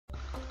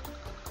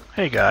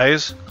Hey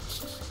guys,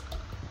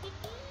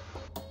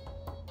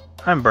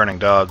 I'm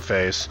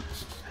BurningDogFace,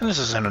 and this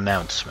is an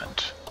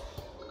announcement.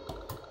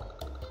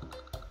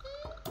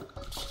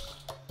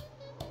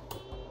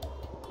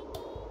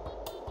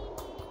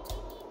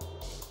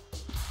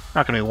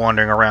 Not going to be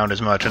wandering around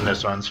as much in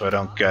this one, so I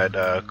don't get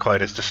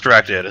quite as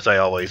distracted as I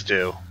always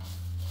do.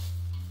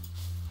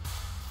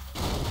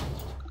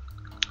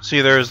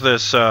 See, there's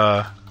this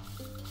artist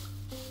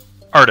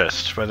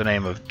by the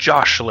name of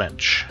Josh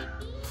Lynch.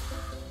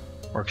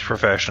 Works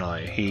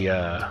professionally. He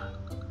does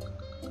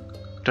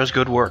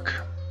good work.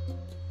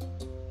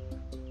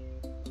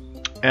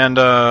 And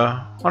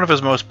one of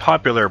his most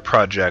popular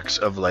projects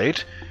of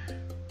late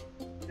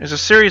is a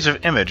series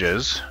of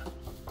images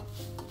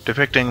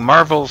depicting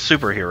Marvel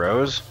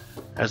superheroes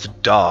as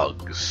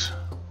dogs.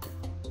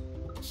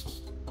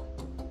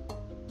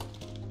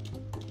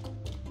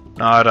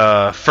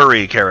 Not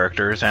furry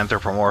characters,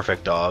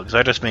 anthropomorphic dogs.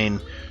 I just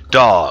mean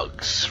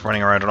dogs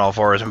running around on all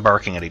fours and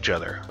barking at each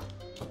other.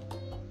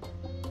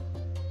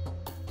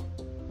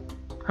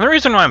 And the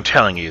reason why I'm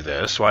telling you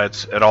this, why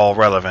it's at all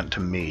relevant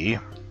to me,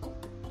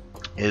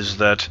 is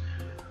that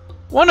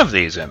one of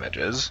these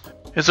images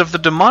is of the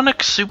demonic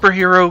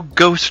superhero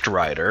Ghost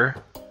Rider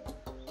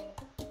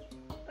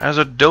as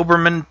a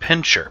Doberman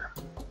Pinscher.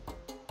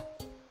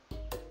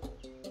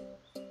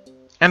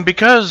 And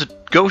because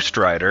Ghost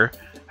Rider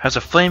has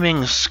a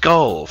flaming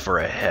skull for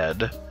a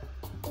head,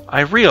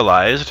 I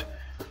realized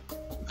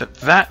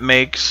that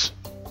makes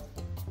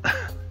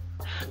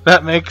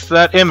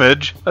that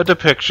image a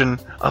depiction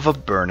of a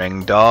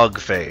burning dog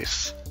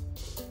face.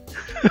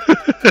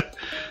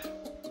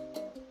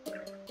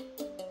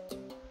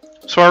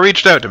 So I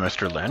reached out to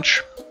Mr.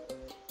 Lynch,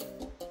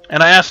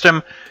 and I asked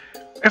him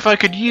if I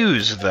could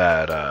use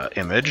that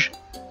image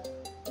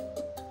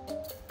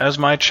as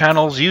my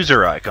channel's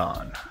user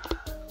icon,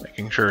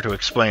 making sure to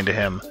explain to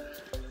him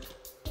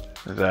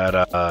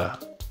that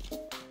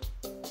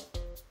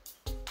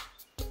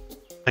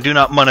I do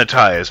not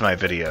monetize my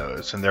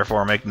videos, and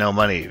therefore make no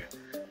money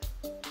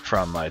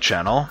from my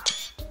channel.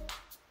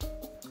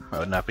 I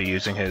would not be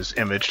using his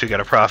image to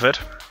get a profit.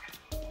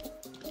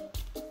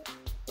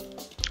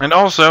 And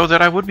also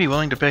that I would be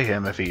willing to pay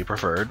him if he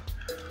preferred.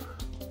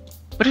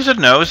 But he said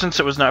no,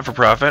 since it was not for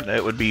profit,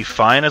 it would be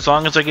fine as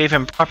long as I gave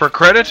him proper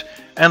credit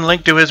and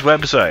link to his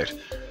website.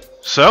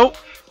 So,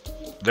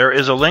 there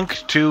is a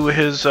link to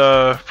his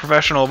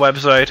professional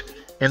website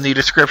in the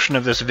description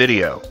of this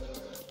video.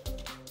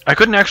 I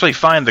couldn't actually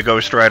find the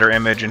Ghost Rider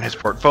image in his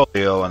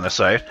portfolio on the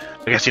site.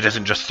 I guess he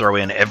doesn't just throw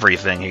in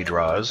everything he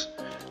draws.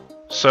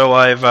 So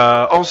I've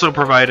also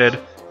provided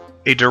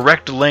a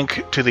direct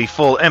link to the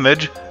full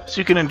image, so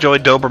you can enjoy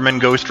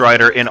Doberman Ghost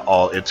Rider in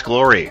all its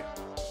glory.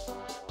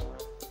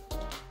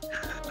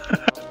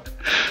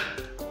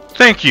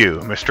 Thank you,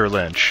 Mr.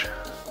 Lynch.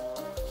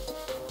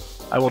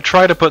 I will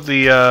try to put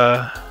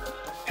the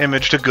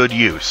image to good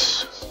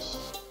use.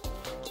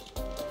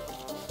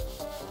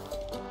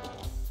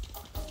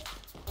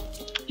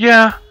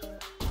 Yeah,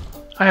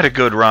 I had a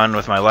good run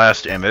with my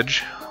last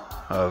image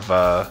of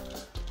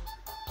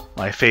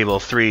my Fable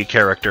 3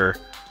 character,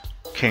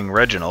 King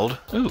Reggie.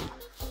 Ooh.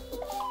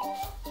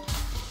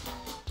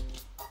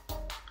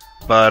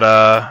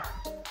 But,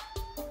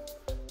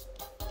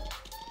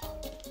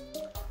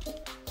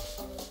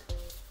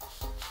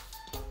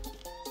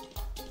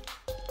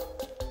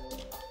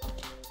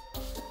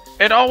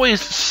 it always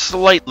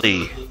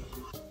slightly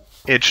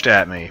itched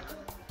at me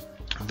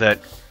that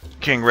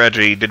King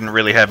Reggie didn't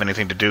really have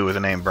anything to do with the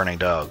name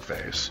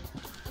BurningDogFace.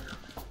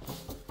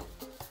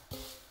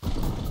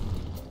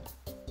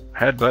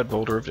 Headbutt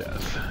Boulder of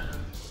Death.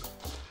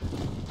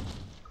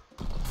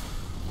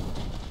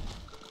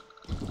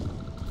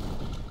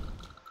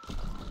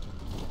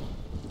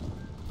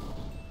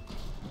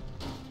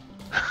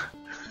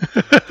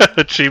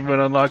 Achievement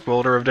unlocked,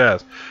 Boulder of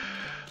Death.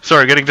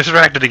 Sorry, getting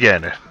distracted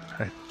again.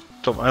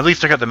 At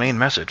least I got the main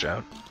message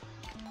out.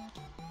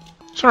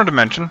 Just wanted to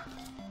mention,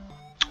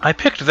 I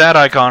picked that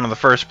icon in the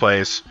first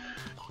place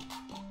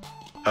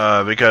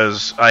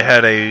because I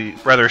had a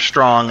rather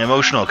strong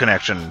emotional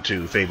connection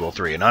to Fable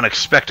 3, an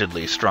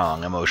unexpectedly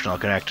strong emotional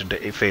connection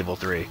to Fable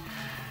 3.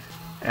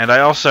 And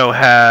I also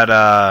had,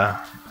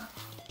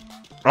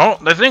 well,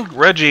 I think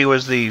Reggie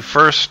was the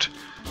first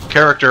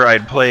character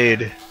I'd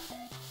played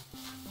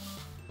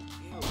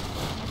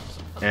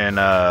in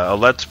a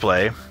Let's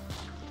Play,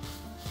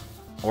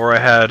 or I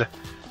had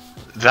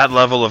that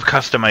level of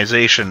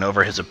customization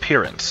over his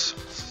appearance.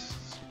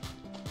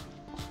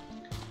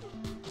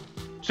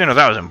 So, you know,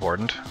 that was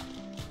important.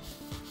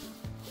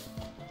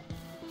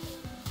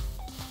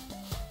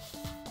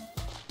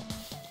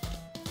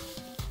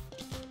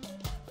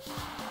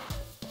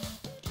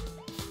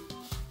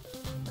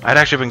 I'd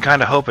actually been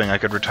kind of hoping I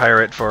could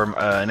retire it for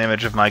an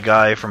image of my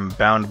guy from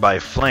Bound by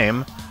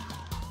Flame,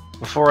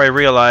 before I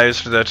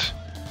realized that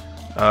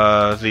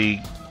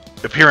the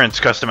appearance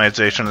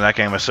customization of that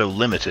game was so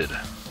limited.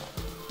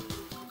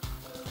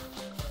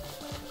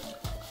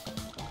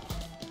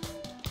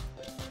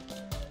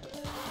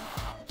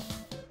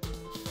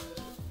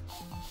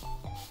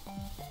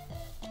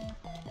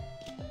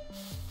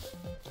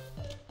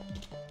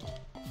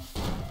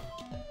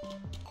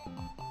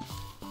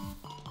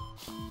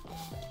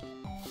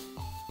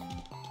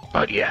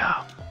 But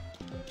yeah.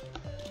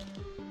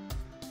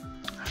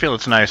 I feel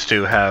it's nice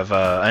to have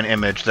an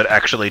image that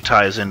actually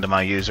ties into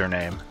my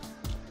username.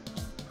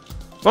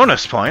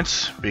 Bonus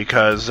points,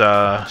 because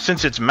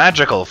since it's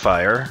magical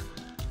fire,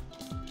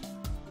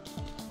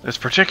 this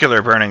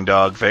particular burning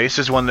dog face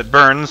is one that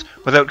burns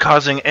without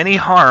causing any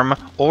harm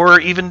or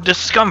even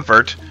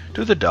discomfort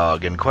to the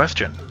dog in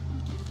question.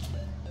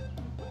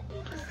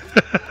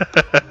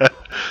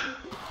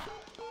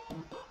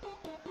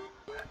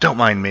 Don't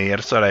mind me, I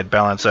just thought I'd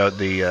balance out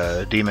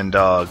the demon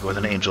dog with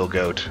an angel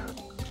goat.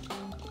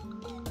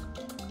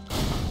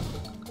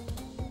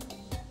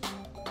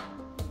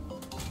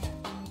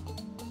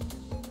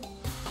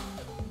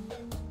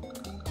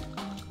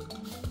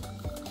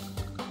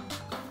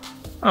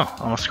 Oh,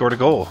 almost scored a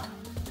goal.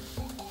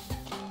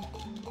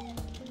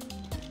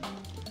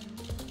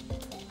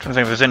 Trying to think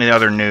if there's any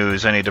other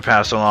news I need to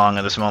pass along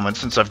at this moment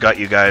since I've got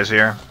you guys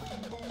here.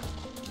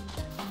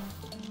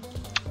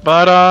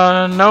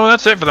 But, no,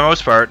 that's it for the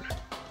most part.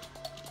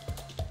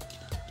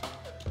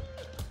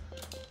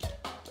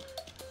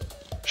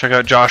 Check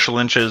out Josh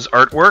Lynch's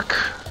artwork.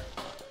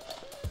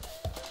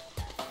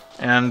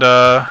 And,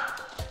 have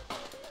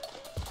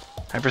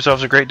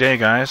yourselves a great day,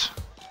 guys.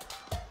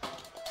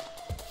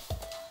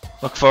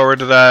 Look forward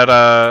to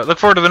that, look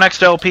forward to the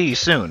next LP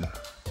soon.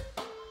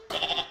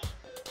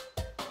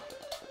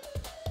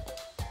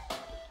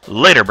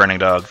 Later, Burning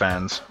Dog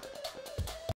fans.